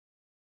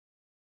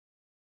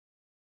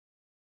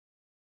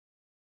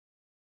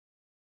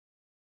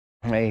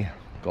Hey,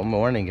 good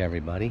morning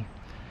everybody.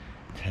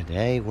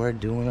 Today we're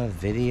doing a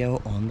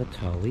video on the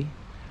Tully.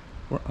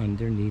 We're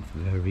underneath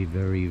very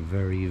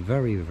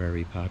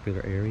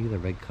popular area, the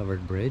red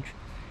covered bridge.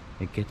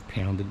 It gets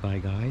pounded by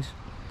guys.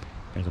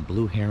 There's a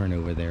blue heron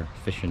over there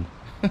fishing.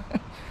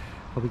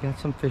 But we got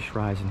some fish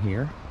rising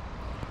here.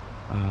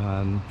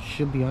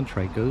 Should be on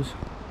Tricos.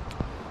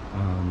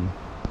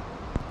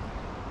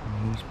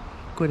 There's a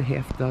good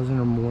half dozen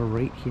or more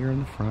right here in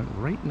the front,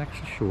 right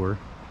next to shore.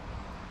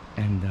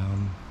 And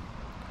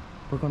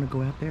we're going to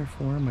go out there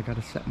for them. I got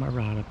to set my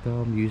rod up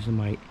though. I'm using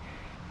my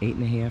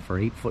 8.5 or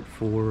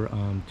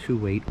 8'4"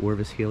 2-weight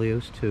Orvis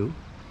Helios 2.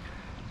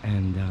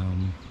 And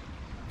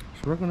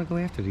so we're going to go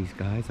after these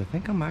guys. I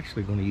think I'm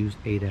actually going to use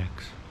 8X.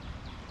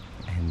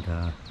 And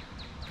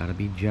got to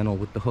be gentle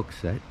with the hook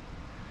set.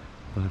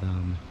 But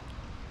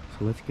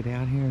so let's get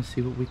out here and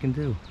see what we can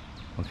do.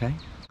 Okay?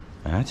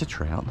 That's a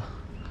trout.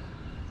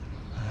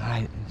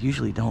 I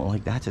usually don't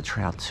like that's a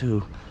trout too.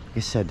 Like I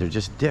said, they're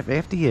just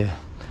after you.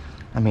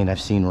 I mean,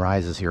 I've seen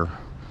rises here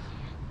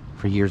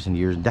for years and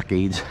years,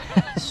 decades,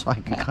 so I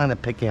can kind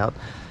of pick out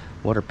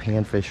what are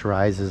panfish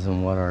rises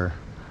and what are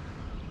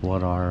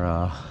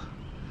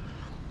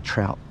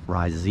trout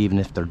rises, even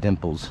if they're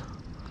dimples.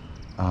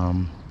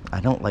 I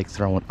don't like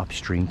throwing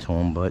upstream to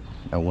them, but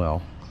oh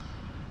well,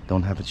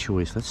 don't have a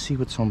choice. Let's see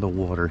what's on the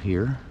water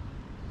here.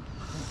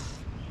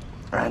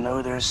 I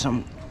know there's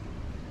some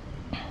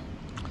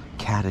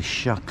caddis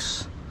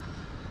shucks.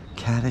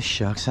 Caddis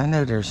shucks. I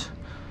know there's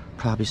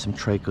probably some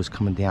Tricos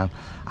coming down.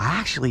 I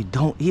actually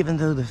don't, even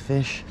though the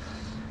fish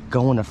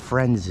go in a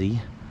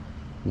frenzy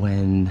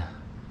when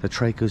the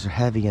Tricos are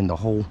heavy and the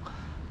whole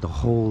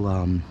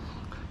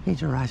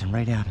these are rising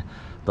right out.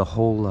 The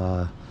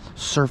whole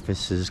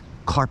surface is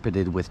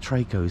carpeted with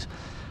Tricos.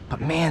 But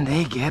man,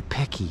 they get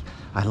picky.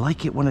 I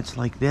like it when it's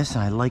like this,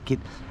 and I like it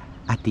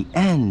at the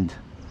end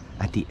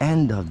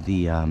of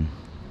the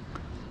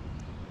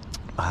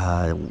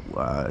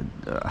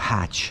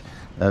hatch,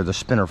 the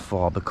spinner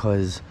fall,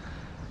 because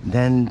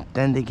then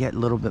they get a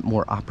little bit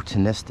more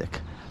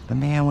opportunistic. But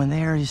man, when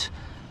there's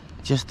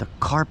just a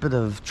carpet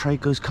of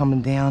Tricos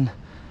coming down,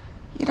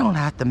 you don't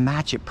have to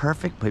match it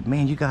perfect, but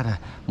man, you gotta,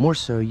 more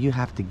so you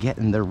have to get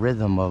in the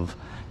rhythm of,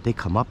 they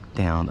come up,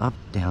 down, up,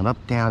 down,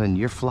 up, down, and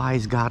your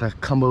fly's gotta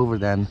come over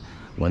them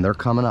when they're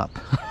coming up.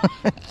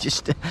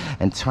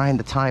 And trying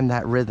to time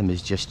that rhythm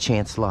is just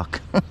chance luck.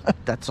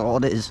 That's all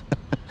it is.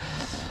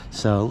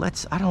 So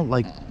I don't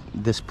like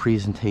this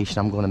presentation.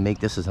 I'm going to make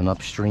this as an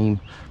upstream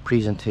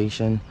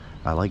presentation.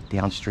 I like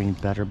downstream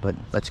better, but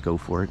let's go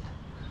for it.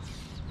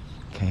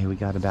 Okay, we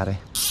got about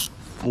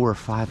 4 or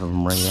 5 of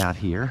them right out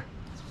here.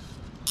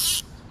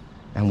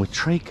 And with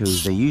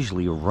Tricos, they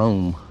usually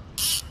roam.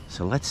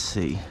 So let's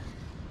see.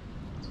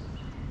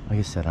 Like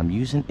I said, I'm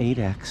using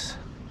 8X.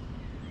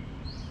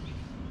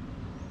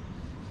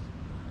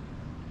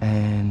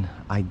 And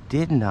I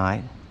did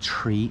not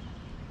treat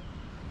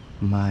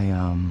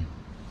my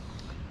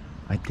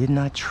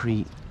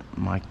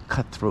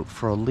cutthroat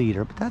for a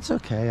leader, but that's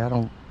okay. I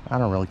don't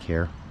really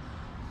care.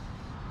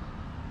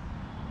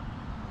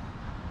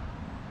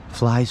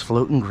 Fly's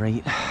floating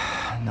great.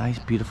 Nice,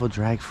 beautiful,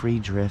 drag-free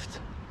drift.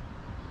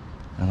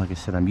 And like I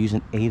said, I'm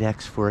using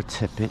 8X for a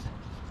tippet.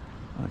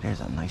 Oh,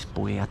 there's a nice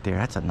boy out there.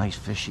 That's a nice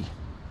fishy.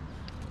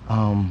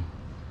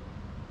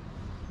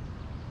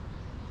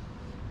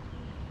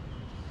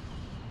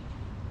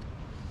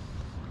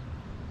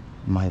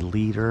 My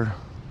leader,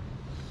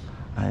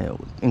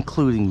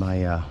 including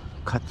my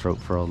cutthroat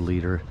for a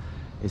leader,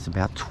 is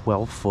about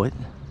 12 foot.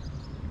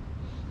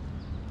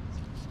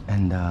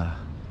 And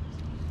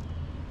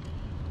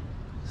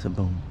so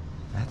boom,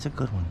 that's a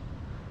good one.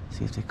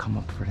 See if they come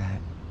up for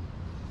that.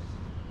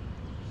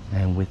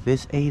 And with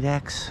this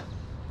 8X,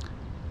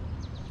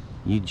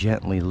 you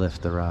gently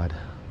lift the rod.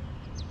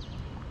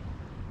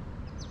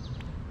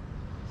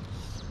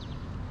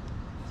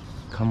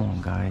 Come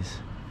on, guys.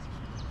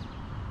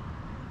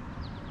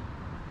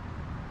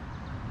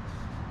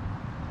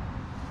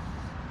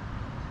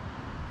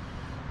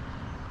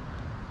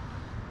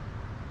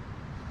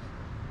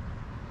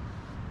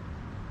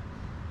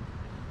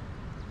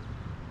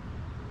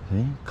 See?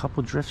 A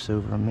couple drifts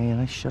over, man.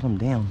 I shut them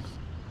down.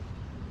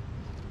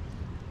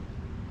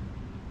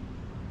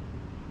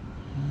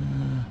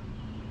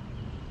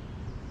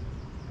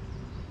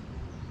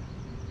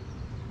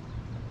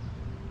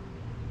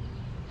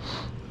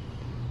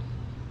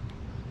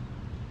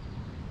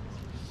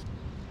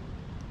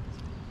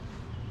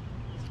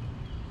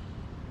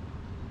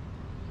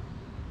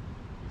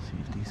 See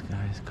if these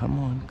guys, come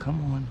on,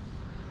 come on.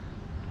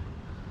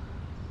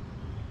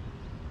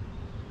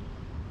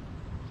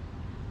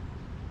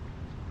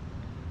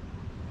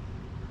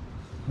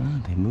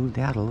 Well, they moved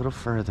out a little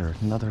further,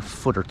 another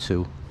foot or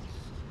two.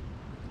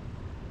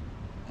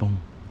 Boom.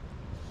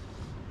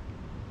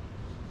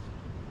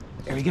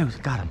 There he goes,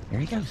 got him, there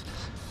he goes.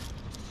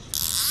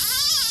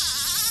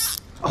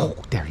 Oh,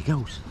 there he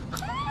goes.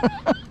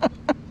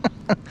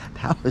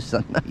 That was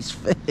a nice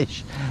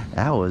fish.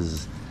 That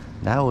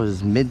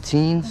was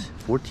mid-teens,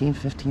 14,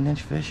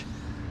 15-inch fish.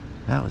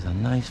 That was a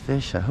nice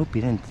fish. I hope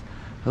he didn't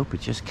Hope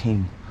it just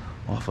came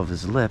off of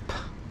his lip.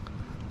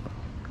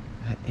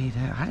 Hey,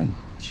 I didn't,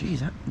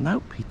 jeez,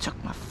 nope, he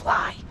took my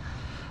fly.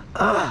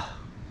 Ugh.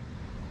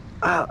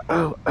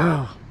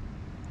 Oh.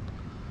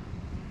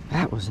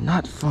 That was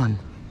not fun.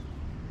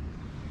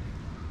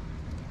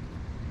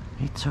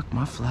 He took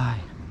my fly.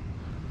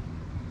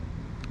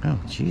 Oh,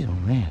 jeez,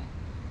 oh man.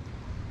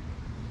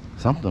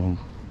 Something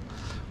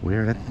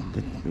weird.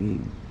 He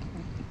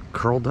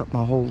curled up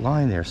my whole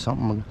line there.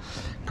 Something,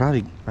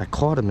 probably, I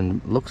caught him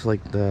and it looks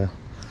like the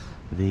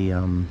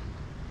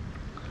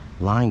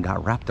line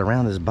got wrapped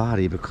around his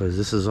body because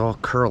this is all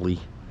curly.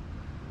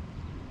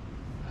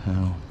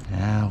 Oh,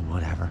 yeah,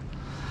 whatever.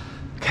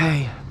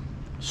 Okay,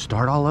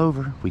 start all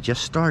over. We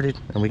just started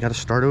and we got to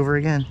start over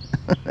again.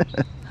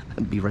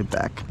 I'll be right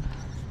back.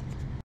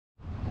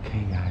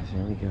 Okay guys,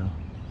 here we go.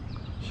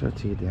 Show it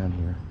to you down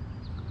here.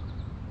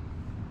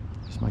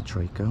 Here's my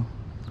Trico.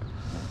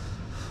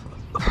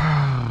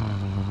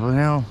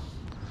 Well,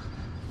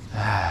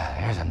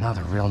 there's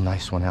another real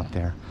nice one out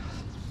there.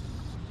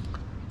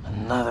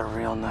 Another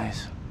real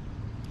nice.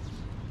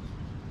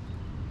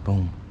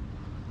 Boom.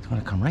 It's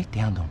gonna come right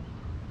down to him.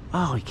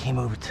 Oh, he came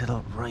over to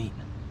the right.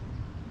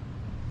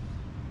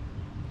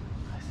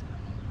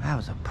 That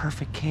was a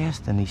perfect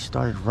cast, and he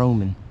started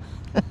roaming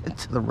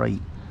to the right.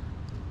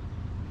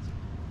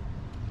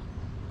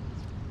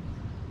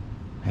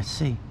 Let's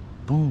see.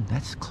 Boom,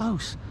 that's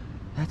close.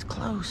 That's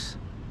close.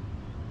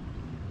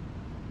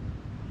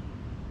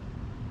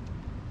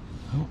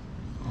 Oh.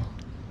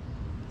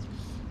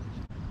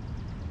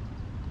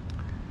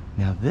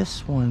 Now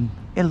this one,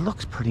 it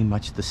looks pretty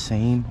much the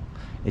same.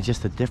 It's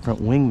just a different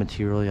wing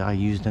material I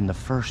used in the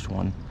first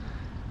one.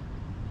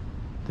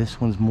 This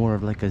one's more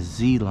of like a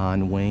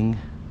Z-line wing.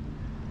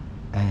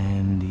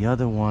 And the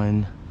other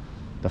one,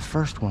 the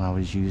first one I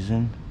was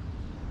using,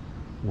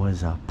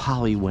 was a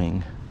poly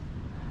wing.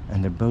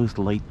 And they're both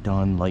light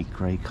dun, light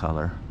gray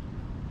color.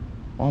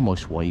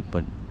 Almost white,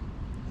 but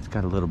it's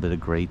got a little bit of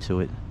gray to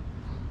it.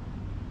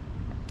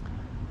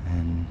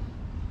 And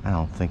I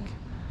don't think,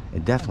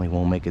 it definitely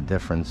won't make a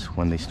difference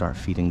when they start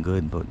feeding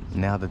good, but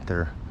now that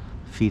they're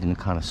feeding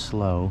kind of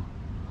slow,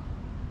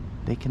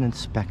 they can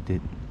inspect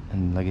it.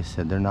 And like I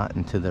said, they're not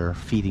into their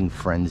feeding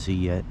frenzy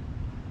yet.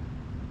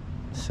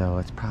 So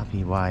it's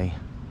probably why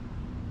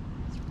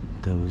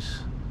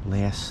these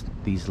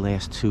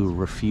last two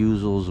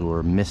refusals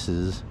or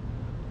misses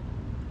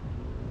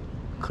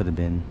could have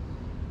been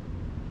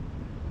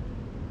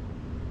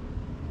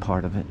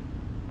part of it.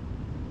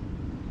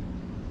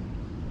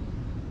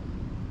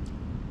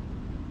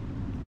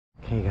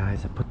 Okay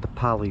guys, I put the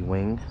poly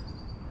wing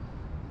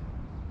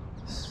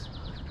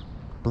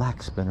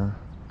black spinner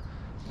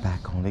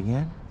back on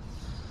again.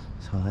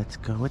 So let's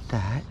go with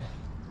that.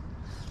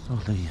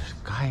 Oh, there's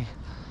a guy.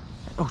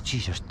 Oh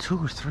geez, there's 2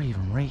 or 3 of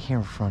them right here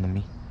in front of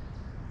me.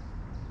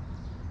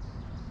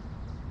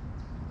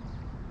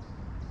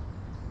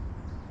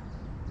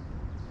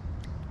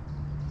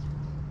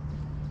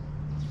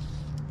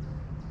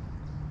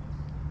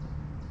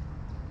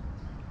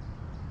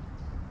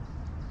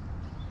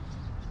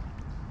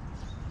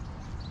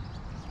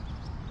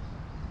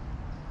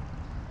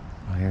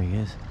 Oh, there he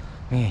is.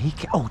 Man,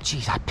 oh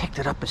geez, I picked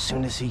it up as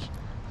soon as he...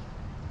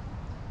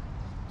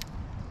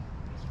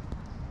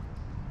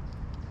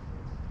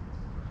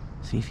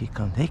 See if he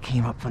comes. They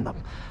came up from the...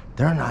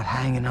 They're not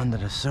hanging under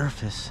the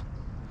surface.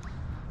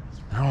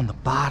 They're on the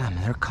bottom.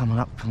 They're coming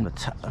up from the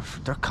top.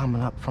 They're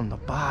coming up from the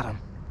bottom.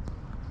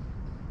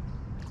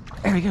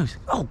 There he goes.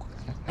 Oh,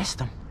 missed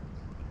him.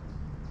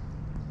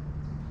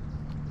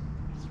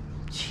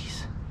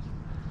 Jeez.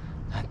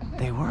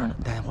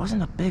 That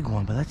wasn't a big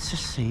one, but let's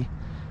just see.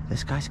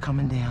 This guy's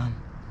coming down.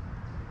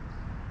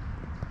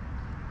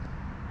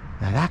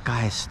 Now that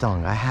guy is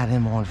stung. I had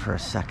him on for a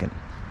second.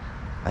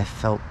 I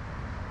felt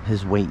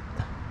his weight.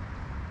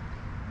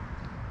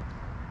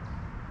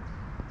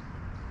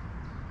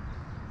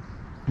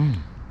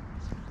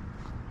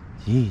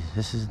 Jeez,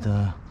 this is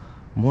the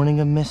morning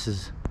of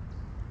misses.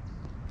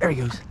 There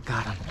he goes.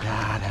 Got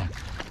him.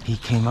 He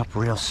came up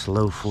real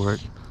slow for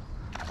it.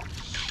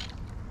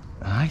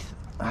 I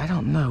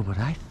don't know, but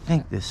I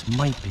think this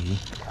might be...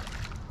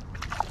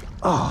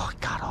 Oh,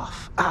 got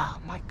off. Oh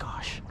my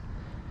gosh.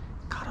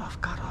 Got off.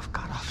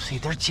 See,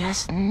 they're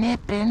just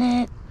nipping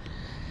it.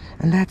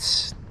 And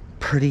that's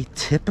pretty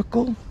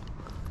typical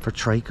for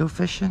Trico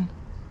fishing.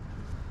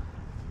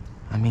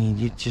 I mean,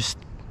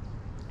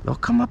 they'll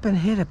come up and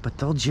hit it, but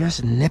they'll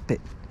just nip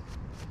it.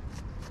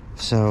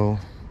 So,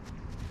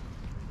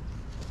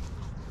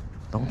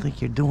 don't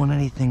think you're doing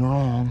anything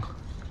wrong.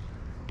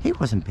 He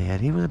wasn't bad.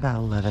 He was about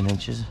 11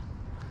 inches.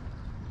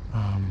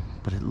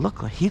 But it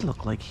looked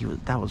like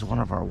that was one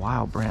of our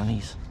wild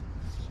brownies.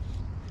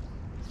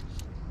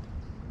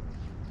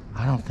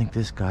 I don't think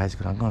this guy's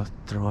good. I'm gonna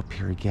throw up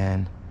here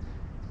again.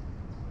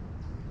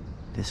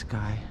 This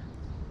guy.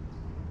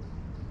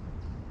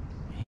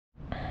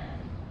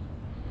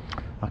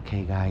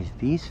 Okay guys,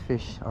 these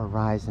fish are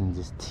rising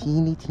just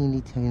teeny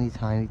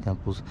tiny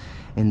dimples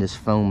in this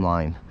foam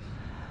line.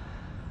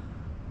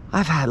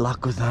 I've had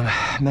luck with them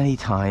many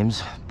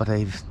times, but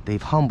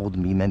they've humbled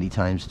me many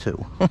times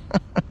too.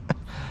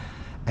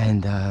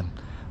 And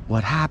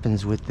what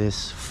happens with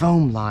this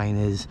foam line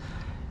is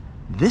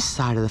this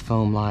side of the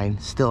foam line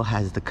still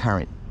has the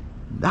current.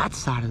 That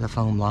side of the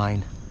foam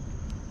line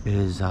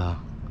is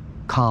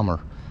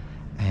calmer,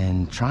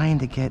 and trying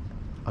to get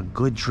a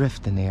good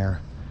drift in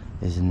there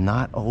is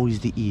not always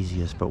the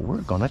easiest, but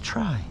we're gonna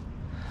try,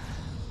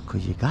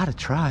 because you gotta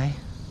try.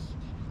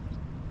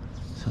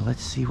 So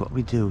let's see what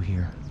we do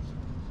here.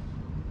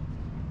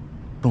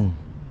 Boom.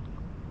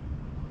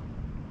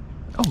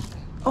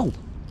 Oh,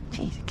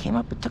 geez, it came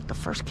up and took the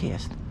first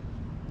cast.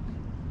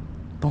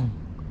 Boom.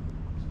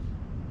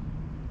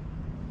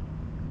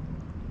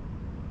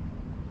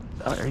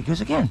 Oh, there he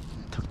goes again.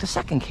 Took the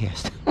second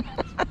cast.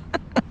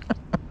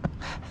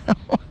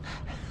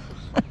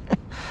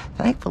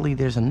 Thankfully,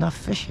 there's enough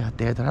fish out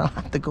there that I don't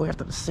have to go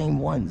after the same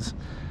ones.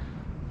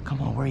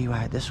 Come on, where are you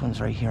at? This one's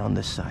right here on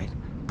this side.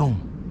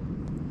 Boom.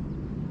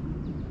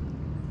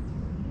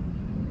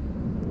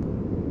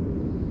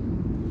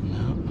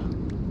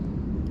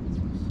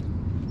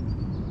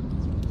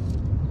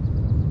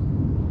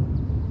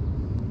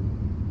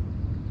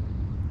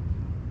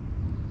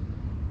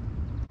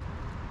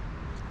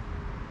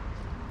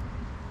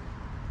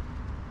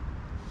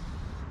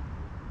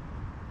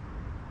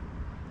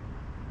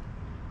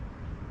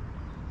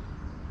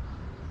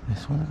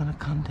 This one's gonna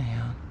come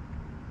down.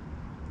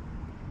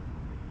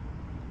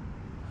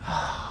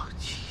 Oh,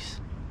 jeez.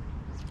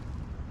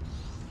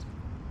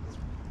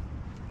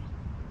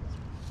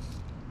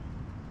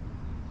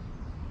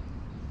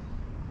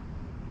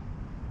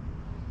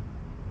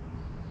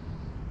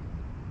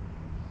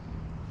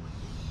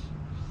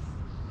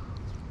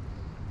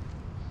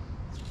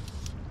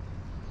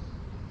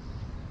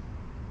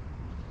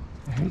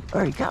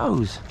 There he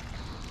goes.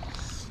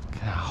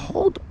 Now,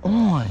 hold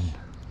on.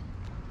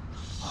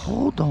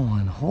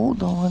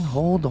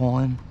 Hold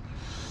on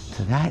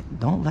to that.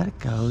 Don't let it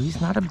go.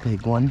 He's not a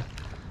big one.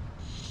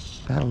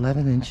 About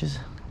 11 inches.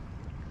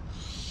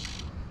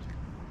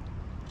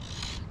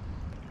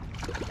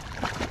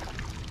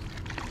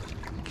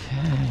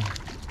 Okay.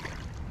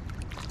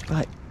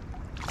 But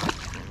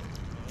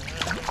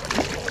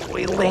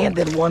we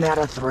landed 1 out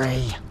of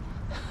 3.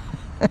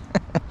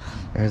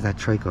 There's that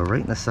Trico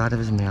right in the side of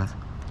his mouth.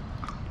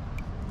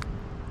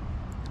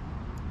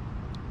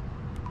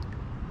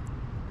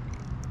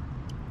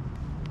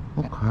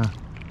 Okay.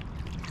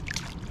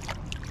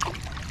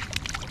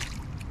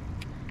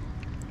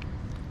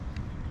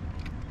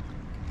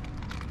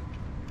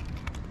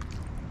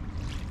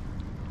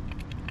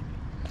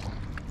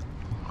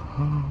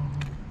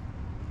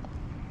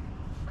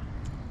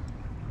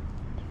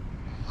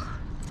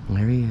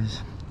 There he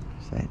is.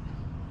 Set.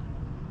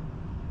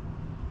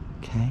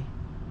 Okay.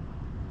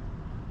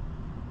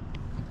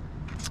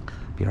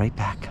 Be right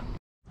back.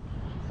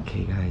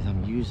 Okay guys,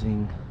 I'm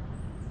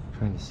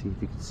trying to see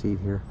if you can see it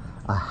here,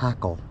 a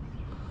hackle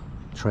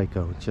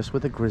Trico, just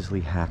with a grizzly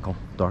hackle,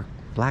 dark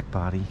black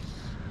body,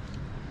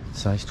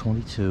 size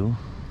 22,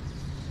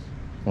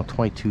 well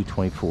 22,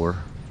 24.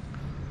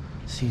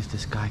 See if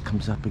this guy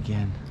comes up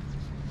again.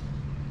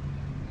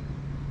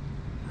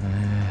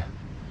 I'm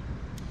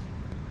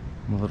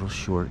a little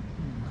short.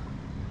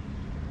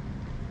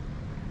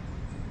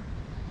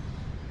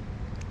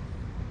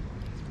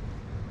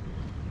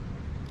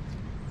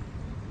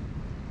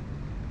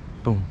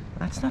 Boom,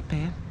 that's not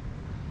bad.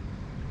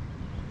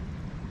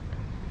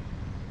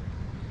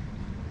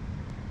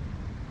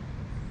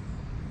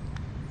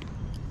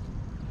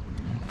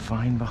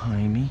 Fine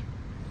behind me.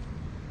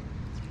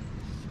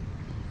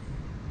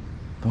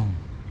 Boom.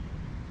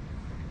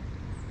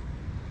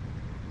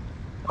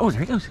 Oh,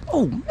 there he goes.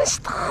 Oh,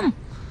 missed him.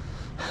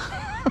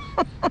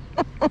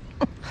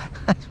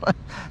 That's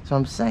what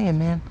I'm saying,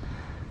 man.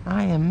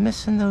 I am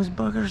missing those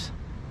buggers.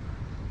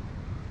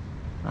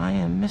 I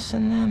am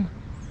missing them.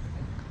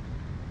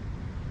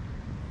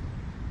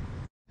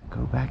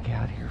 Go back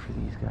out here for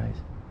these guys.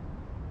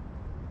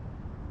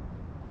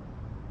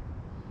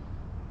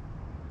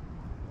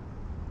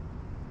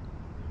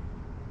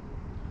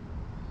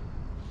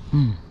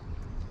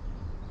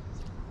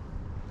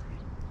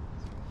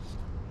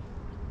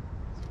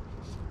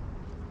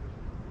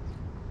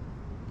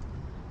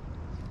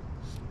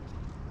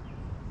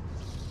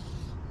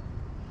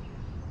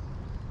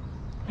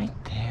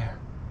 Right there.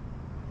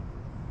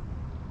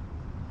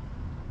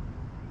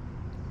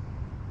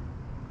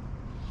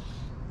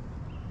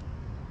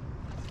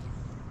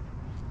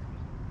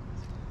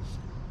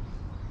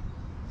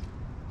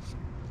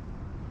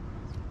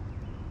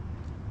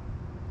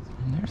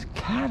 And there's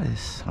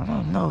caddis. I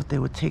don't know if they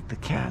would take the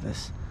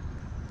caddis.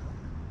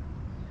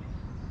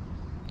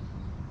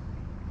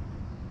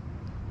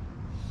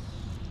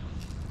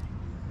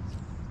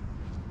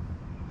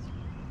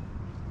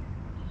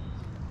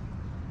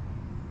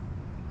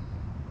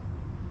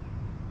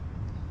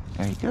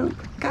 There you go.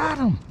 Got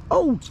him.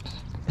 Oh,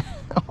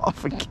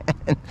 off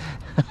again.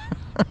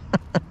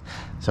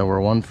 So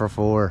we're 1 for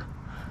 4.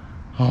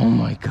 Oh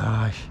my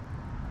gosh.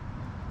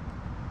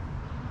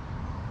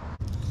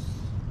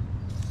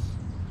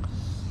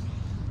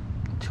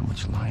 too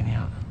much line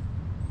out.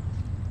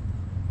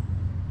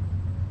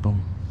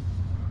 Boom.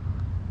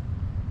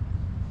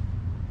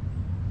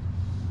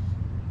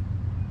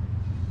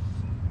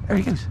 There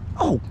he goes.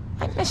 Oh,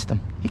 I missed him.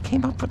 He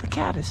came up for the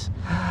caddis.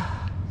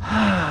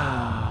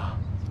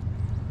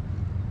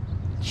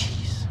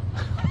 Jeez.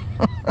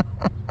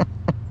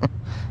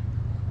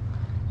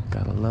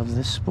 Gotta love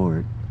this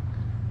sport.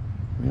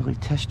 Really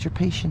test your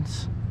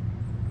patience.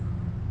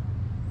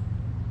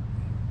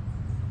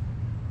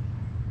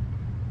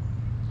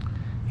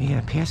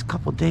 Yeah, past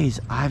couple days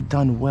I've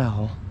done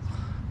well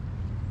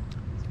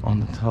on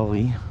the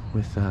tully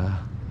with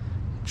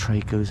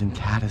Tricos and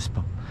caddis,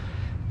 but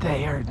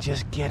they are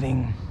just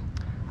getting,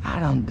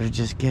 they're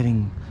just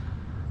getting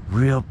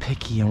real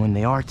picky, and when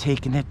they are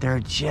taking it,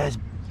 they're just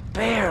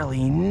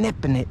barely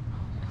nipping it.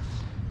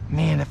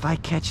 Man, if I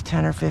catch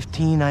 10 or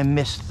 15, I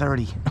miss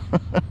 30.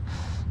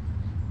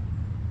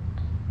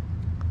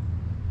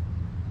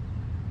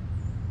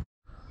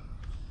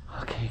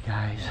 Okay,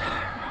 guys.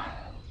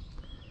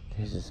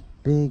 There's this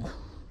big,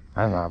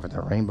 I don't know if it's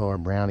a rainbow or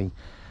brownie,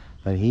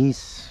 but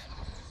he's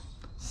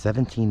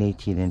 17,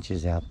 18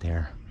 inches out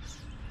there.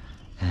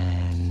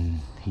 And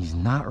he's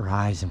not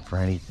rising for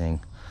anything.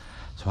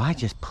 So I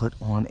just put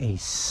on a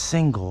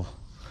single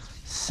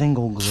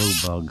glow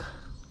bug.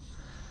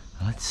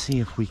 Let's see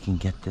if we can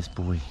get this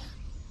boy.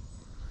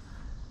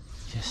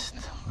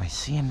 I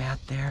see him out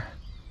there.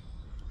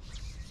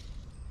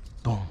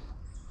 Boom.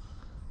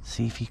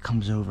 See if he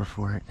comes over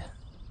for it.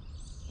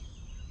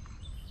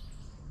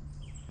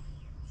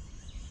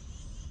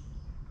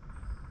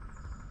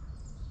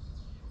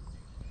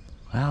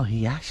 Well,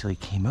 he actually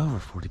came over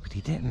for it, but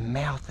he didn't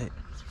mouth it.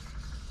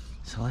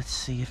 So let's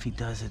see if he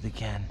does it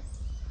again.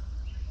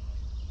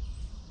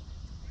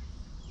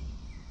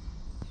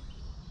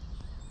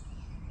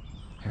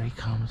 Here he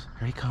comes,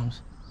 here he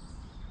comes.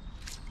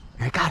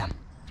 Here, got him,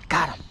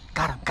 got him,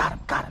 got him, got him,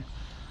 got him.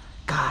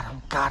 Got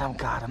him, got him,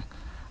 got him.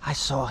 I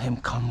saw him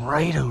come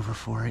right over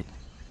for it.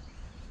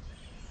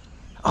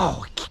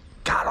 Oh, he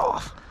got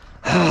off.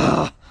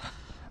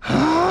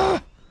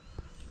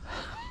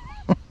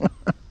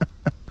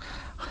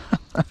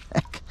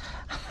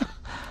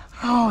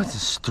 Oh, it's the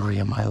story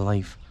of my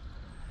life.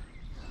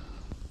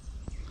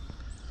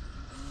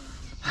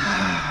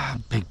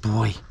 Big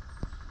boy.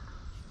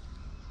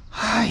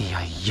 Ay,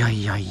 ay,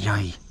 ay, ay,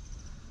 ay.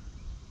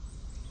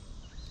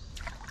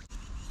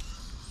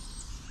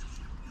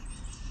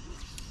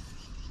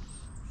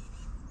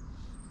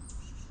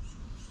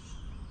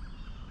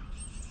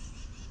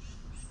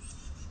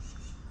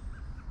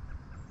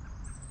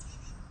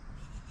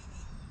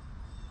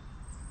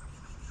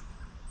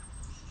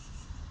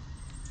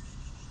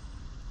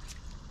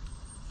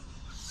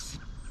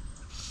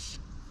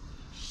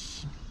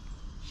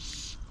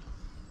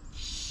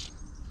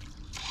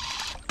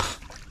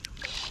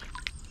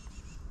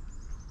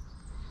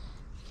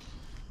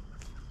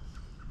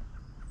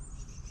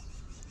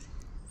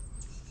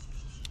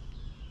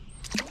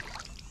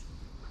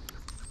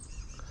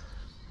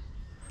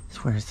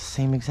 Where it's the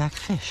same exact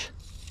fish.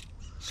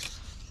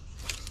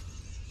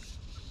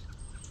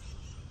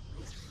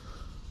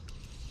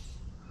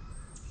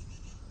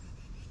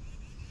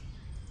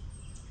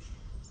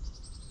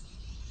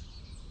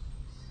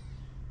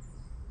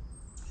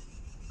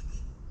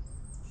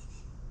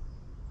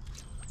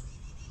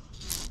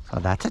 So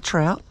that's a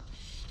trout.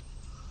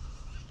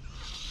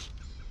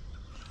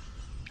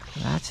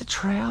 That's a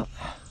trout.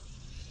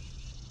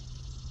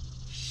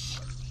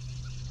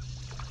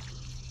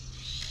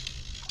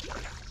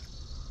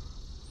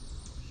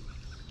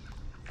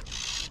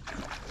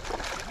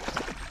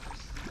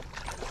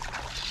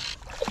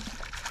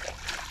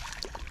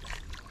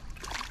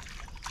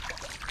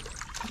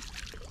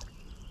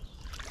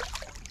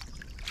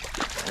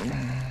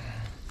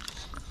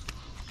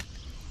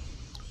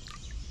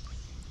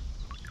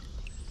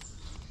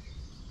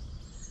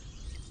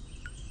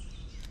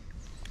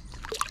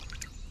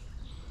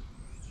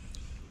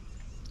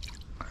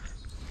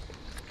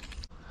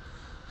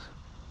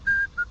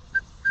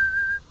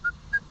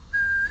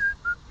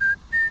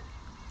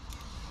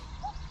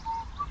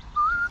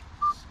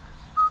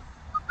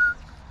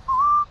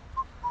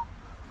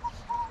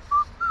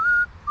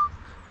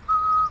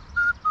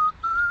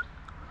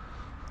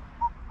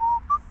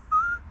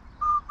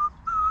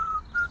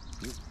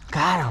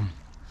 Got him.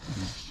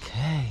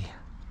 Okay.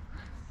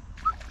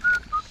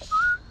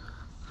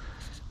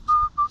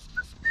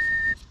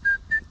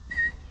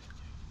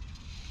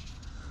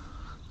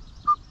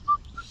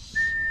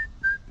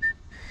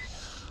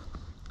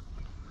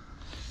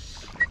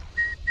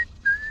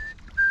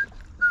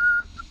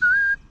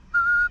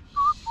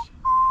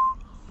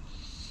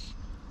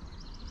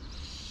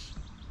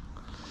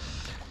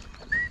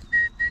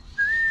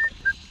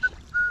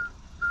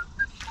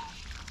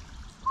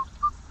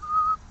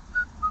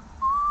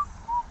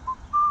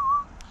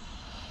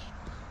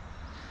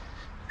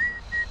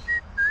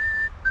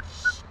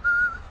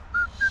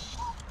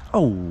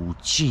 Oh,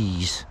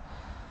 jeez.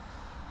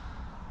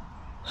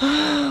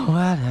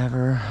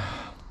 Whatever.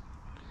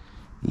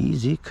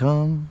 Easy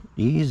come,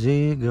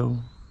 easy go.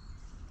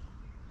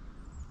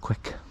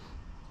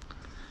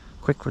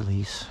 Quick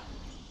release.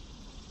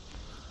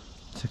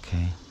 It's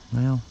okay.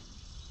 Well,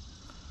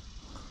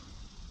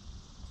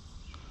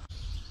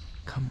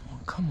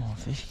 come on,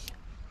 fishy.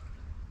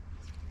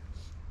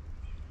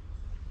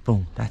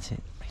 Boom, that's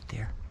it, right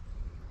there.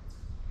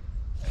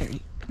 There you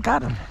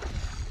got him.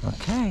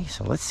 Okay,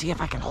 so let's see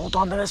if I can hold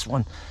on to this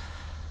one.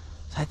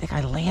 So I think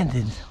I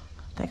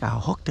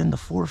hooked into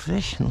 4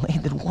 fish and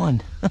landed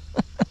 1.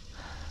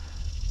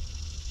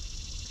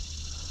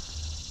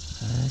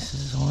 This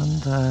is on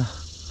the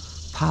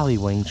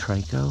polywing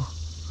Trico,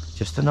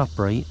 just an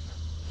upright.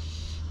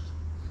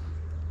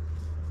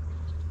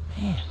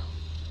 Man,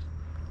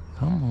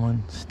 come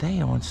on, stay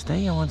on,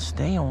 stay on,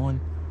 stay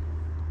on.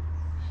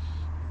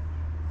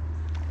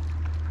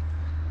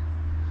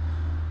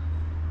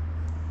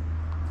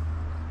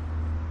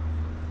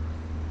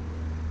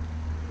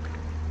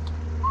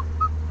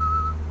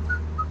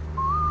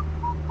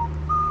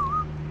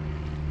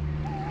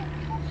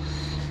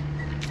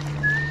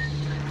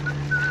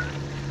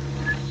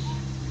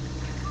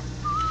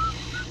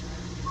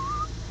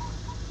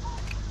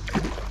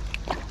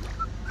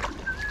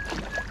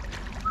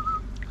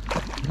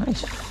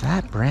 Nice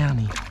fat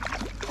brownie.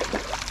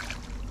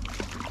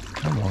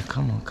 Come on,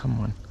 come on, come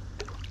on.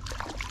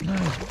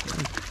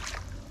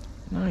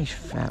 Nice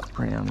fat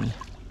brownie.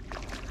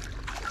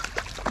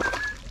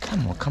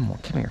 Come on, come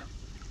here.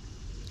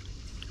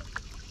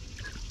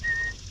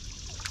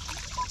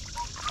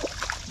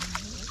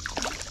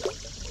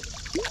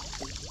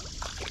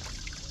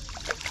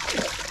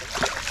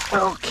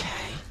 Okay.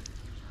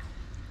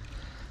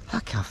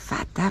 Look how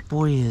fat that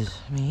boy is.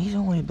 I mean, he's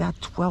only about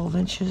 12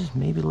 inches,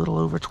 maybe a little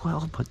over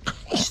 12, but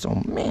he's,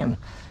 oh man,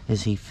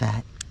 is he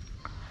fat.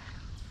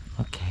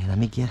 Okay, let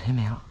me get him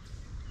out.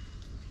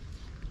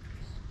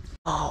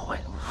 Oh,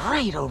 went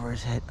right over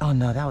his head. Oh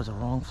no, that was a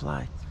wrong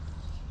fly.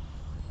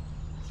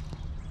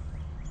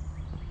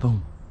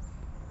 Boom.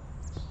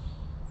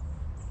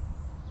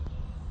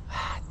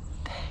 Ah,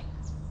 dang.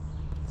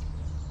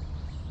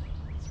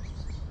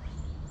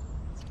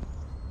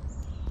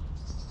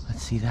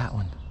 Let's see that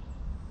one.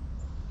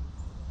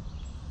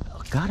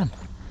 Oh, got him.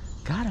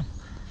 Got him.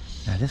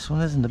 Now this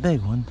one isn't the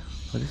big one,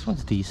 but this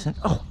one's decent.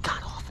 Oh,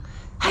 got off.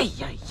 Hey,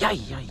 yay, yay,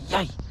 yay,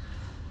 yay.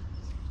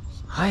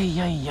 Ay,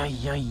 ay,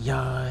 ay, ay,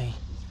 ay.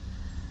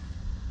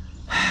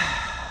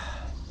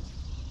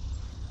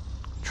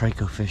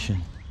 Trico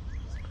fishing.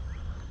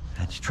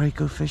 That's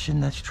Trico fishing,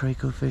 that's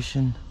Trico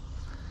fishing.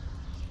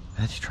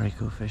 That's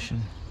Trico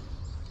fishing.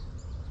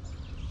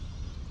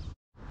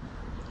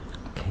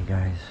 Okay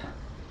guys,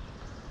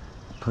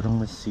 put on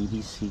the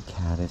CDC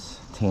caddis,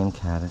 tan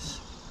caddis.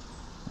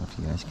 I don't know if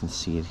you guys can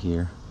see it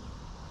here.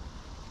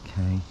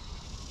 Okay,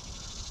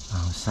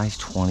 size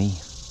 20.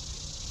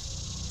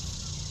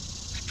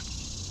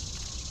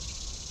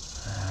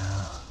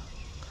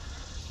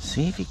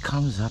 See if he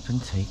comes up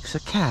and takes a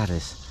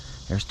caddis.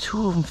 There's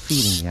 2 of them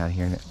feeding me out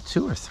here,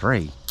 2 or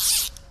 3.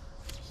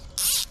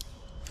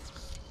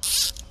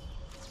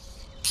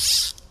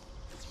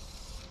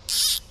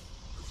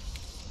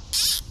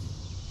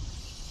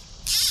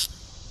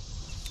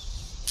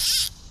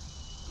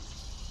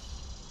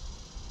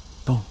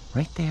 Boom,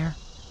 right there.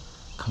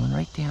 Coming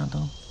right down to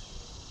him.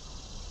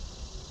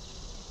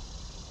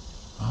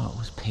 Oh, it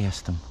was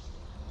past him.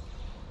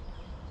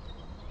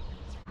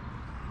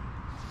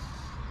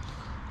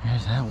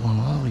 There's that one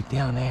all the way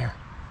down there.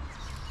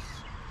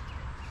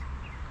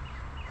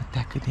 Let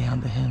that go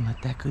down to him,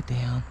 let that go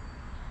down.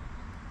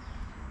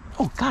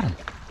 Oh, got him,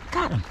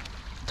 got him.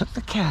 Took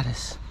the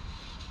caddis.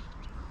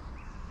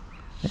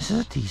 This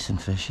is a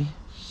decent fishy.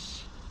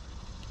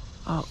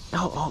 Oh,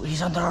 oh, oh,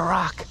 he's under a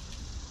rock.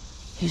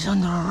 He's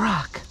under a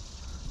rock.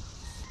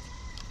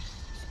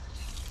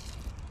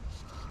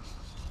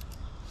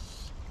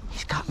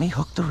 He's got me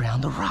hooked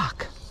around a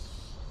rock.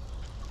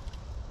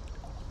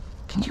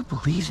 Can you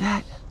believe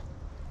that?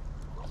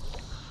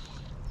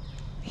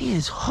 He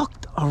is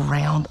hooked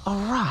around a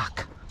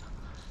rock.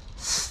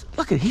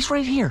 Look at it, he's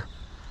right here.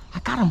 I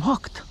got him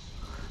hooked.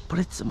 But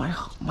it's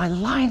my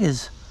line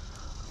is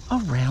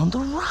around a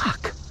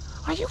rock.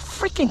 Are you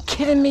freaking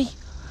kidding me?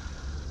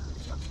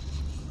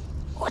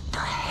 What the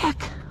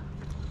heck?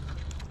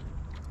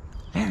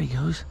 There he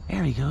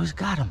goes,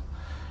 got him.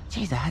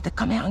 Jeez, I had to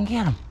come out and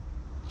get him.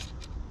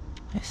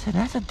 I said,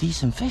 that's a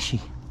decent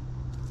fishy.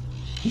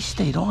 He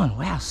stayed on.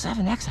 Wow,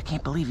 7X, I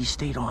can't believe he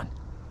stayed on.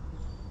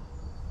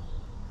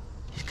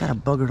 He's got a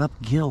buggered up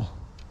gill.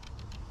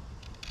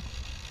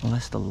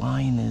 Unless the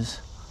line is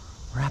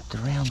wrapped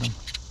around him.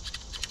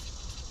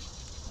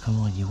 Come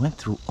on, you went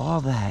through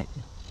all that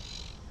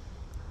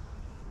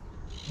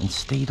and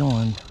stayed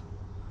on.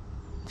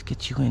 Let's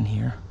get you in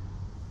here.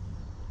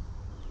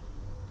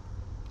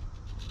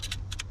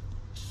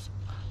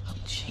 Oh,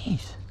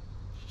 jeez.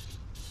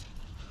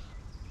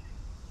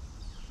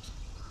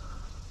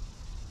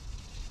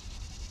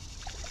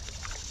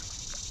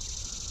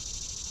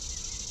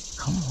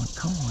 Come on,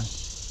 come on.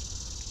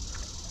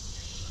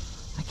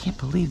 I can't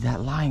believe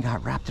that line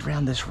got wrapped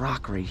around this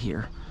rock right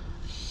here.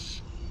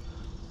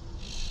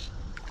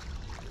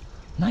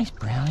 Nice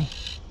brownie.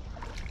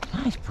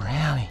 Nice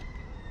brownie.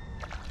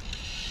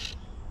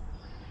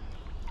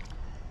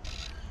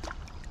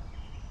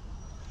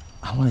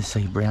 I want to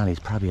say brownie. It's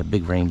probably a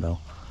big rainbow.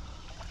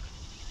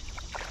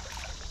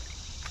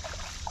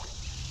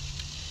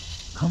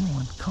 Come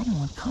on, come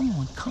on, come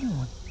on, come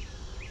on.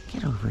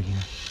 Get over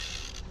here.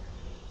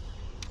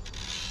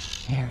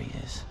 There he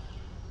is.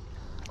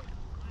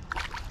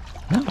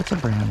 No, it's a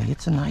brownie.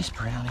 It's a nice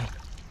brownie.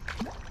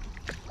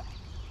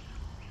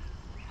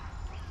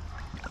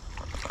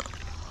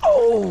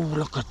 Oh,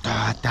 look at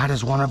that. That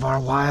is one of our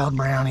wild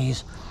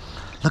brownies.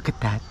 Look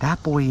at that.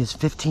 That boy is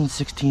 15,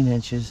 16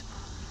 inches.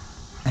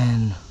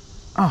 And,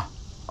 oh.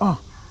 Oh,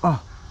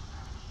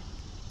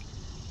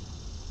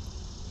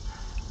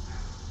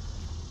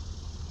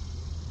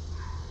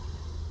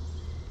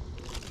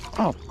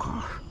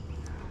 gosh.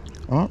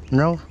 Oh,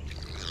 no.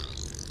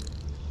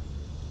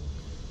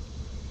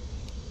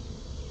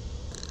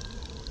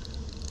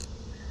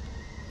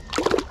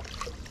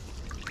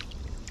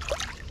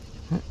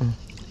 Mm-mm.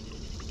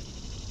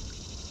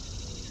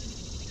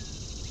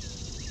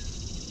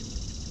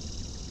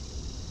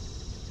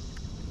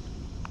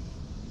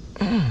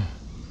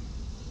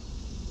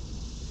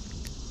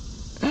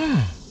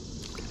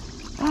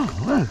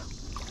 Oh, look.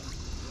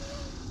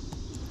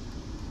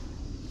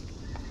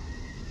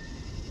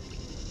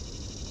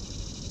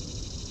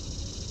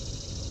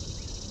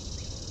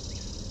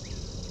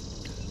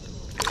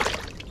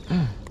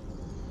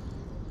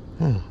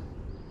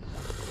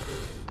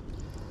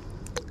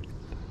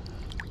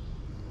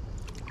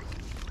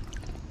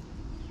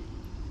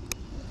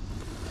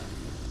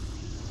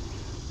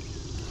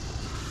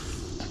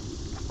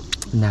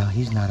 No,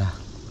 he's not a,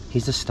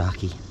 he's a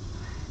stocky.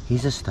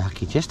 He's a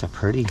stocky, just a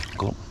pretty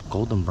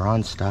golden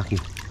bronze stocky.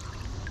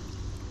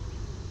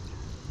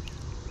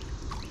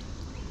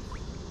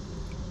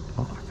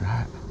 Look at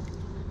that.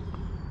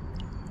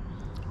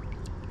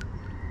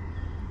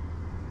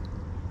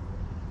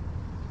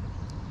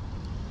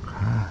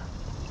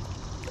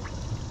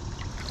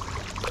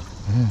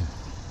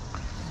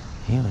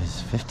 He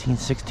was 15,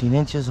 16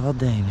 inches all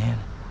day, man.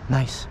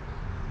 Nice.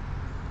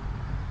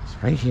 It's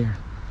right here.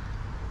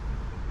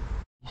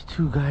 These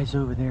two guys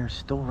over there are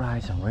still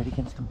rising right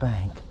against the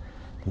bank.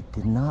 They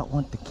did not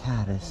want the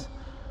caddis,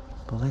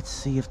 but let's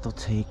see if they'll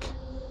take.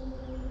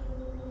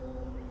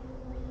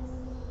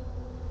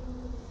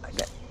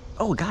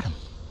 Oh, got him.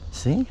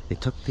 See, they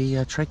took the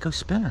Trico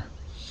spinner.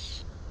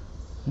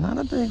 Not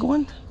a big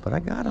one, but I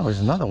got him. There's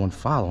another one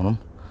following him.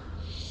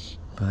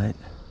 But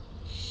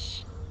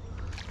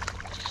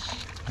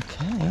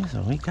okay,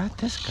 so we got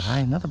this guy,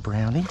 another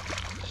brownie.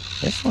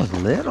 This one's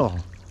little.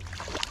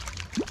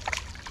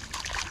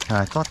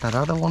 I thought that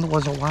other one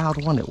was a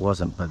wild one. It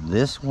wasn't, but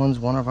this one's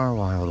one of our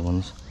wild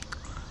ones.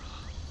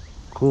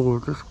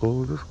 Gorgeous,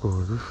 gorgeous,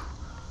 gorgeous.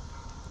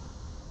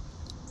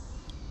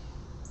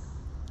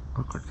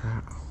 Look at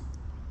that.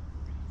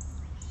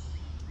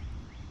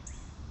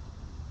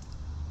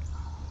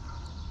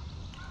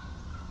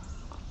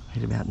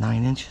 Hit about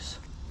 9 inches.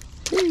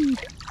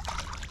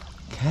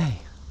 Okay.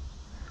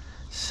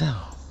 So,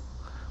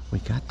 we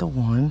got the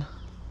one.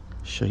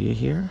 Show you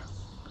here.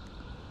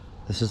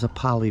 This is a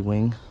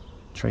polywing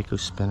Trico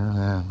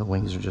spinner. The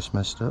wings are just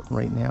messed up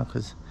right now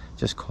because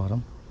just caught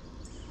them.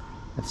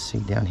 Let's see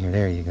down here.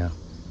 There you go.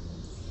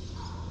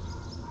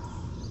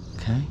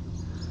 Okay.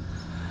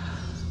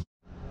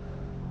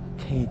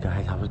 Okay,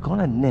 guys. I was going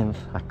to nymph.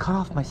 I cut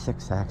off my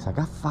 6X. I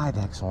got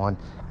 5X on,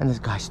 and this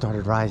guy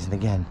started rising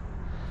again.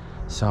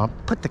 So I'll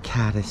put the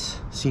caddis,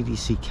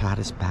 CDC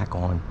caddis, back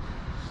on.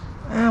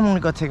 I'm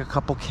only going to take a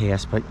couple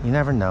casts, but you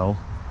never know.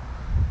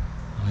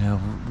 I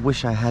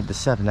wish I had the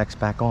 7X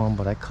back on,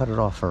 but I cut it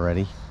off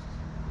already.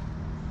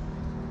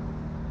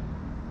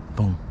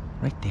 Boom,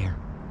 right there.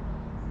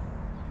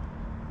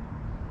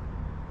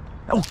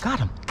 Oh, got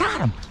him, got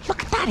him.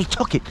 Look at that, he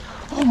took it.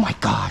 Oh my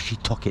gosh, he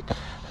took it.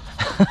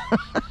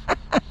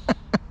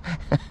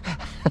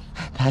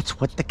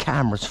 That's what the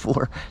camera's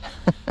for.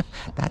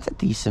 That's a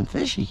decent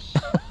fishy.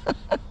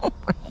 Oh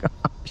my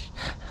gosh.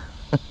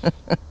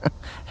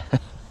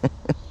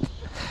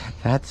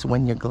 That's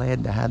when you're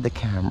glad to have the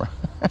camera.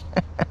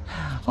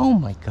 Oh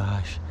my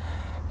gosh.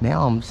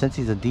 Now, since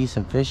he's a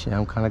decent fish,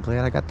 I'm kind of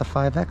glad I got the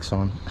 5X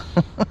on.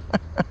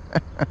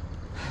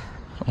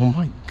 Oh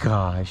my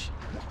gosh.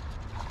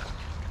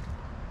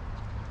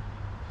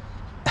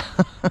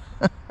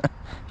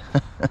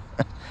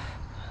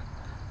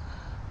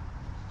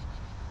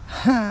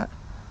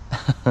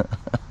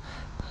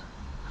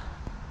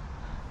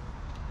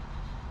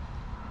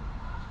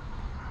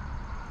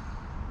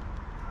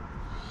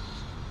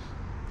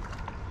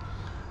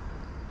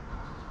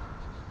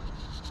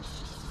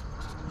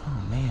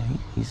 Oh man,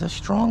 he's a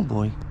strong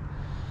boy.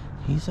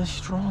 He's a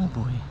strong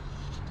boy.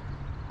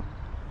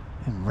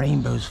 And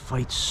rainbows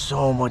fight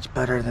so much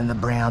better than the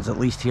browns, at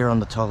least here on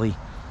the Tully.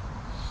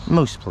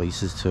 Most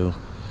places too.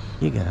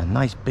 You got a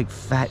nice big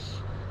fat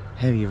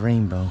heavy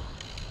rainbow.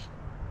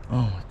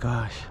 Oh my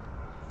gosh.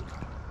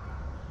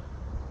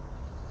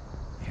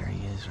 There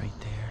he is right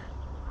there.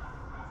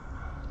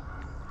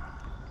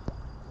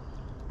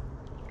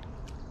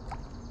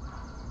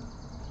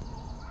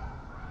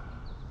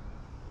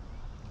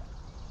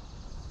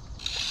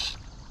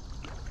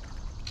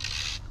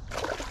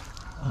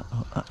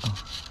 Uh-oh.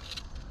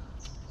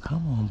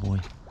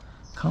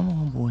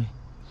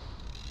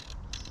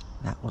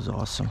 was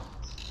awesome.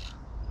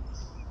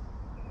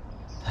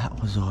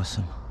 That was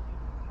awesome.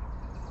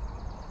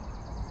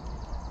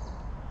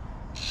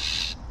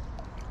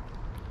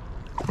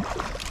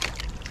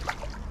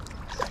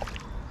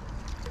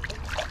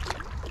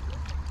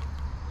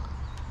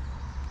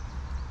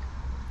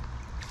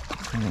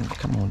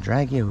 Come on,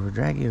 drag you over,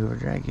 drag you over,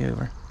 drag you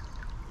over.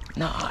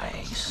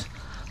 Nice.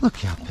 Look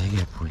how big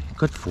that boy.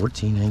 Good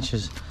 14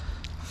 inches.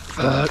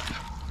 Fat,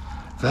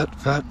 fat,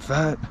 fat,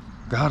 fat.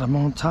 Got him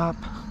on top.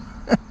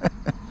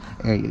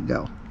 There you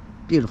go.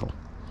 Beautiful.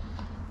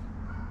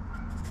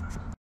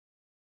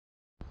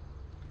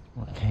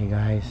 Okay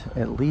guys,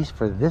 at least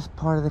for this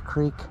part of the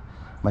creek,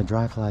 my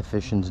dry fly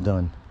fishing's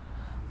done.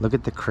 Look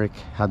at the creek,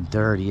 how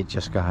dirty it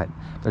just got.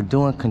 They're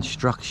doing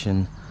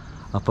construction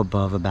up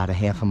above about a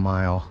half a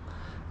mile,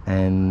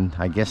 and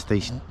I guess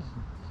they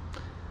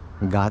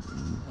got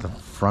the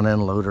front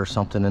end load or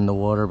something in the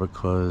water,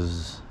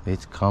 because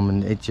it's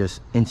coming. It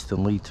just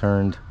instantly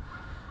turned,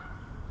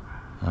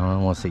 I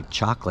don't want to say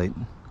chocolate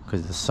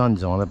because the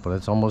sun's on it, but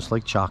it's almost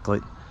like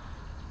chocolate.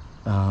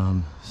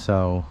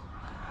 So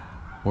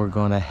we're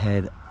gonna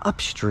head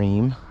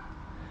upstream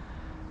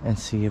and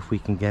see if we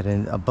can get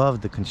in above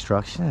the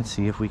construction and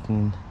see if we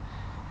can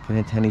get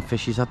into any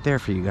fishies up there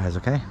for you guys.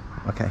 Okay?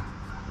 Okay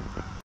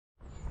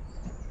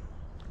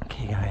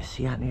guys,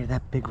 see out near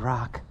that big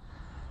rock?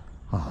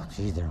 Oh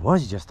geez, there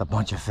was just a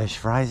bunch of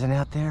fish rising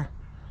out there.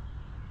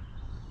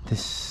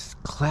 This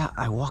cloud,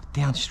 I walked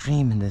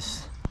downstream and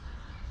this,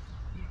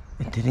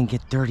 it didn't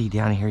get dirty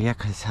down here yet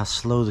because how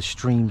slow the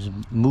stream's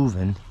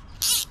moving.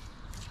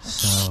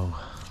 So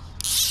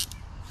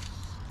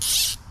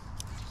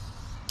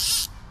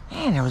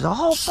man, there was a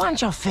whole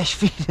bunch of fish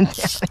feeding down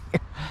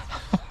here.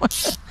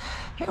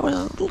 There was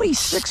at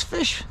least 6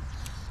 fish.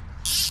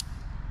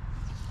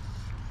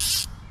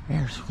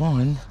 There's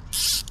one.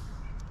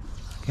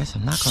 I guess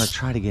I'm not going to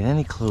try to get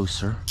any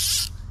closer.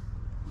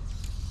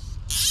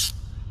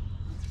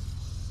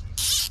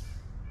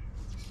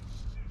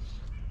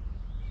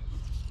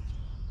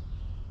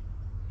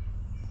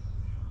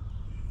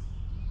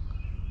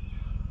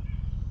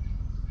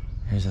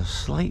 There's a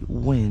slight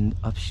wind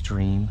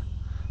upstream.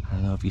 I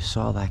don't know if you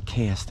saw that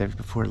cast there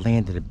before it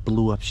landed, it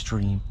blew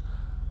upstream.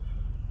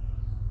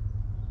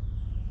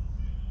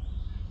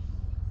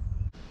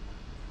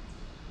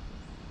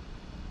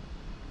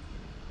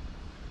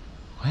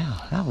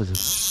 Wow, that was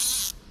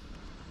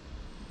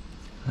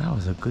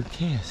a good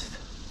cast.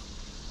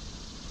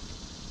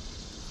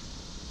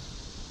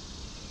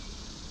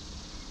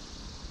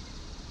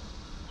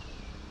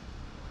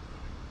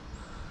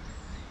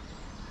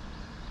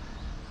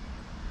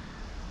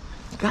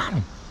 Got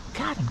him,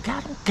 got him,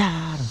 got him,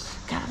 got him,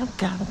 got him,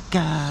 got him,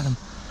 got him.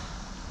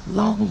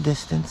 Long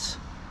distance.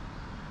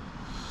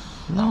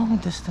 Long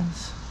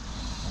distance.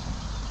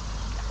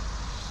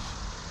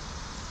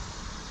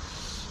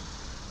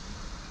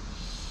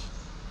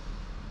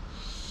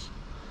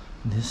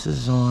 This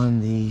is on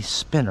the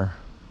spinner.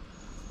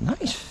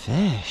 Nice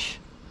fish.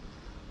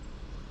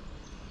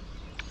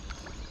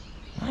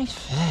 Nice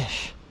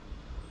fish.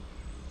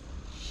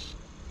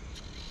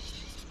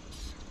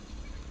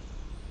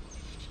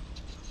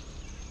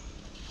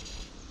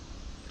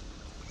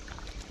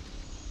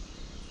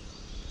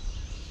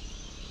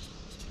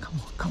 Come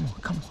on, come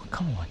on, come on,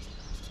 come on.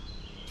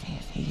 Man,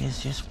 he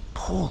is just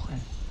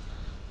pulling.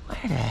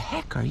 Where the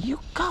heck are you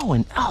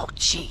going? Oh,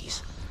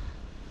 jeez.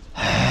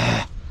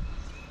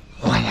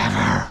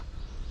 Whatever.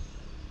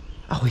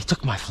 Oh, he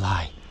took my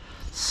fly.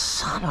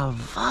 Son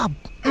of a...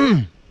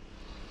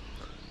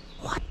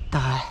 What the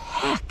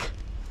heck?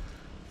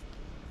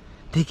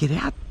 They get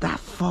out that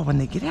far. When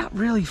they get out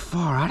really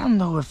far, I don't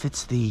know if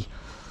it's the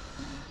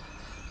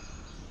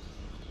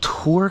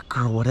torque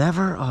or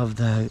whatever of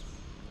the...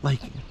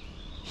 Like,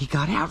 he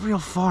got out real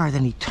far,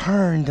 then he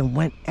turned and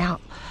went out.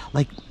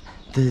 Like,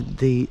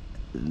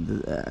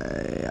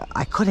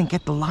 I couldn't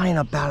get the line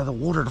up out of the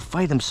water to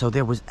fight him, so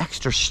there was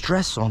extra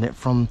stress on it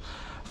from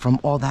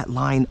all that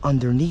line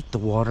underneath the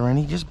water, and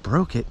he just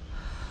broke it.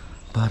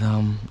 But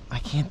I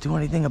can't do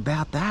anything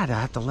about that.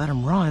 I have to let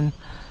him run.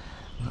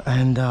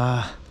 And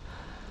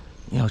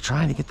you know,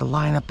 trying to get the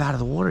line up out of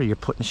the water, you're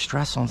putting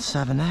stress on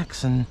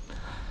 7X, and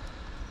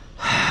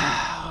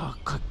oh,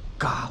 good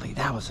golly,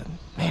 that was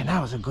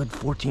a good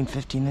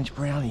 14-15 inch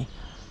brownie.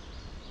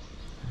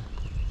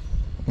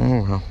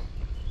 Oh well.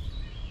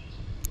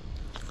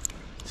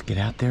 Get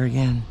out there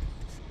again.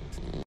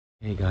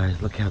 Hey guys,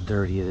 look how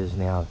dirty it is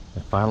now.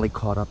 It finally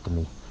caught up to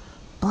me.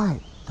 But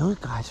those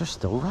guys are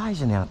still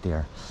rising out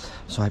there.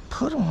 So I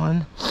put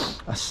on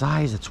a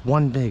size that's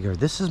one bigger.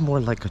 This is more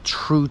like a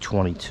true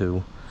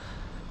 22.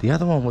 The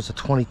other one was a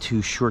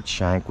 22 short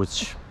shank,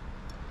 which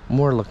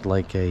more looked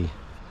like a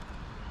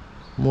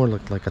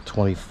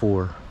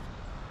 24.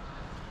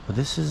 But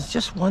this is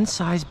just one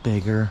size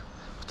bigger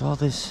with all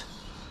this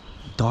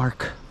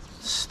dark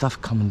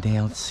stuff coming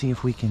down. Let's see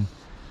if we can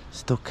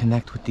still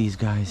connect with these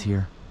guys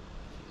here.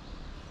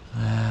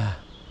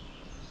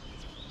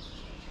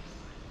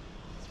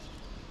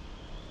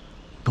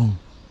 Boom.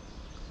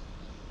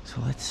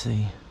 So let's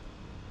see.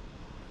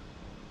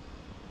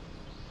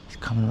 He's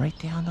coming right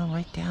down on,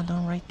 right down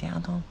on, right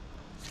down on.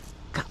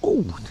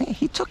 Oh,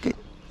 he took it.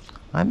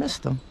 I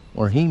missed him.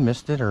 Or he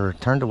missed it, or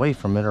turned away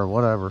from it, or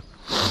whatever.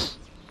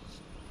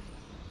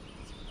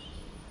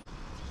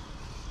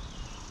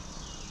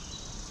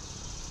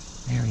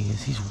 There he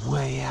is. He's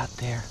way out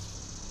there.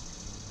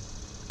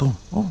 Boom.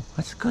 Oh,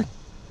 that's good.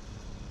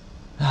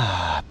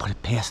 Ah, I put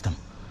it past him.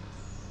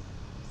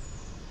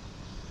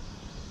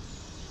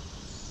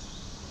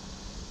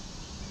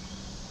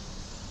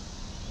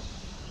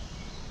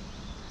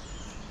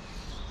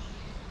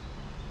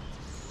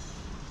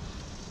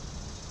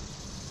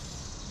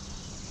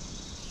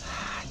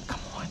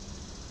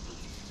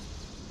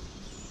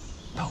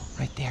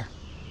 Right there.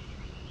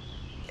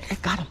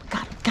 Got him,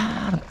 got him,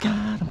 got him,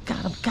 got him,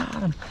 got him, got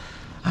him.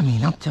 I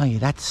mean, I'm telling you,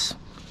 that's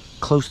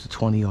close to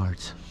 20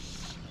 yards.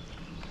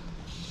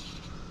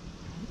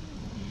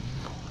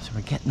 So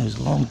we're getting those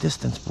long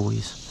distance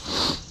boys.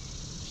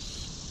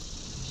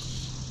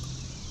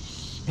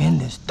 In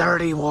this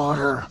dirty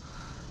water.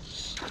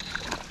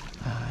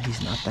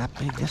 He's not that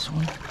big, this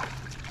one.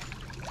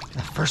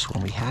 The first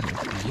one we had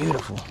was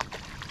beautiful.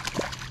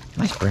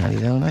 Nice brownie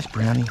though, nice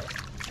brownie.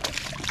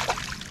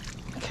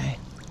 Okay.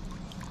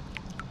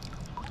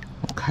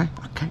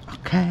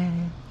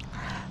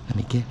 Let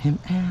me get him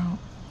out.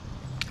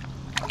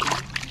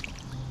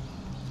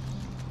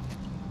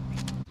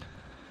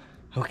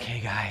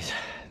 Okay, guys,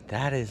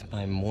 that is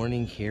my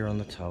morning here on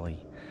the Tully.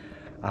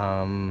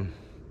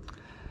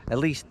 At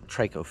least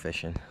Trico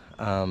fishing.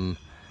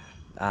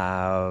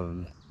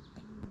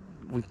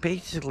 We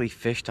basically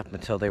fished up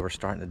until they were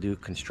starting to do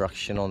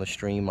construction on the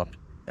stream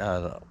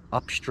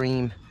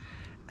upstream.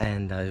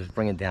 And I was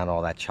bringing down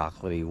all that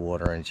chocolatey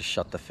water and just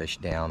shut the fish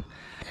down.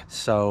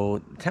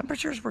 So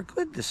temperatures were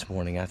good this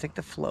morning. I think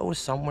the flow was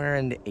somewhere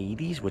in the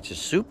 80s, which is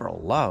super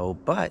low,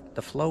 but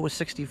the flow was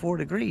 64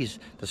 degrees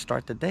to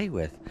start the day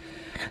with.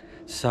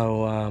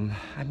 So,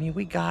 I mean,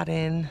 we got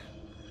in,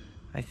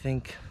 I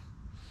think,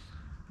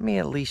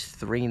 at least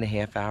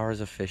 3.5 hours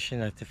of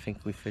fishing. I think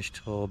we fished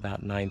till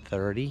about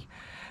 9:30.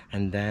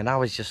 And then I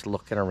was just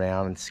looking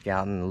around and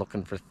scouting and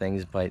looking for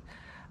things, but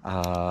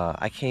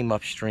I came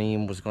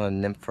upstream, was going to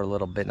nymph for a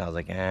little bit, and I was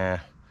like,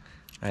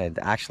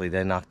 actually,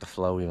 they knocked the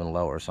flow even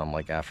lower, so I'm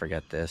like,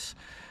 forget this.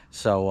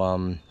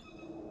 So,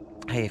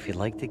 hey, if you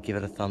liked it, give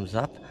it a thumbs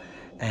up.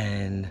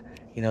 And,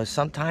 you know,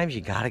 sometimes you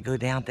got to go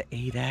down to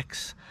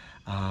 8X.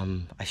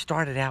 I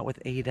started out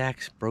with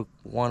 8X, broke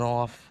one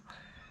off.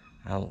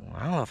 I don't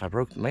know if I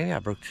broke, maybe I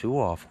broke two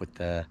off with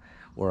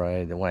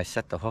when I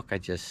set the hook, I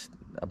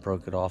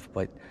broke it off,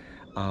 but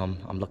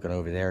I'm looking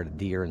over there, the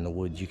deer in the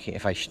woods. You can't,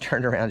 if I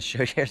turn around and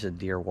show you, there's a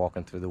deer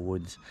walking through the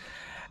woods.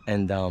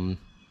 And but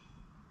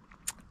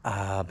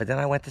then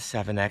I went to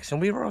 7X, and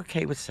we were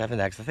okay with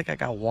 7X. I think I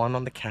got one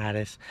on the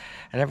caddis,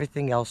 and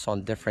everything else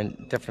on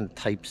different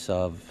types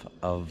of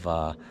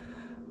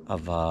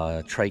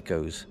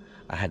Tricos.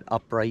 I had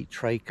upright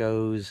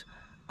Tricos.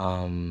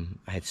 I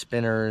had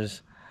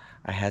spinners.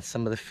 I had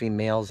some of the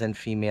females and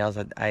females.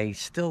 I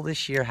still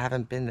this year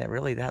haven't been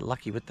really that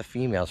lucky with the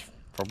females.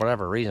 For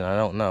whatever reason, I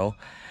don't know,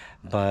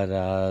 but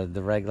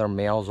the regular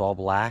males, all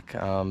black,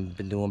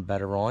 been doing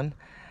better on.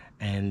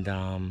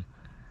 And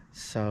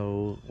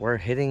so we're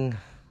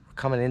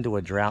coming into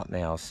a drought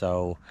now,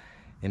 so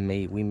I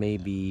might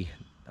be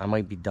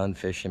done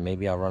fishing.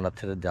 Maybe I'll run up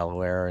to the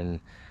Delaware, and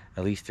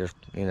at least there's,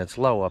 you know, it's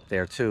low up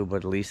there too, but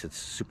at least it's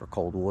super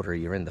cold water.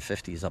 You're in the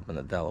 50s up in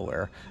the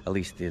Delaware, at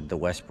least the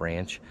West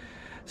Branch.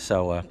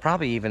 So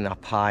probably even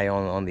up high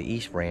on the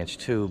East Branch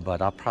too, but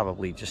I'll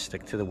probably just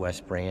stick to the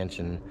West Branch,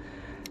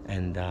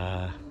 and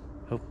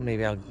hope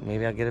maybe I'll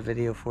get a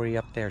video for you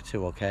up there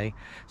too. Okay,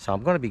 so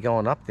I'm going to be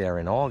going up there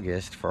in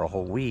August for a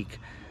whole week,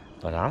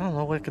 but I don't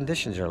know what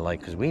conditions are like,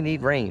 because we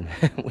need rain.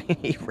 We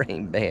need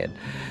rain bad.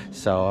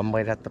 So I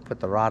might have to put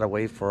the rod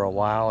away for a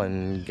while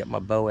and get my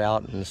bow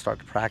out and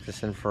start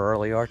practicing for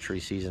early archery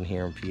season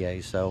here in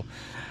PA. So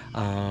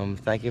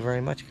thank you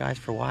very much, guys,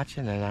 for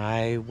watching, and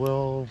I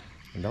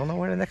don't know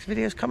where the next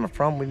video is coming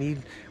from. We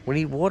need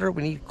water,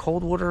 we need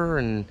cold water,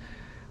 and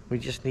we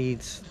just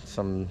need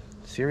some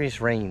serious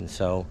rain.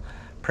 So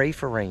pray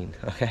for rain,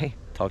 okay?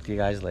 Talk to you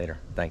guys later.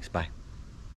 Thanks, bye.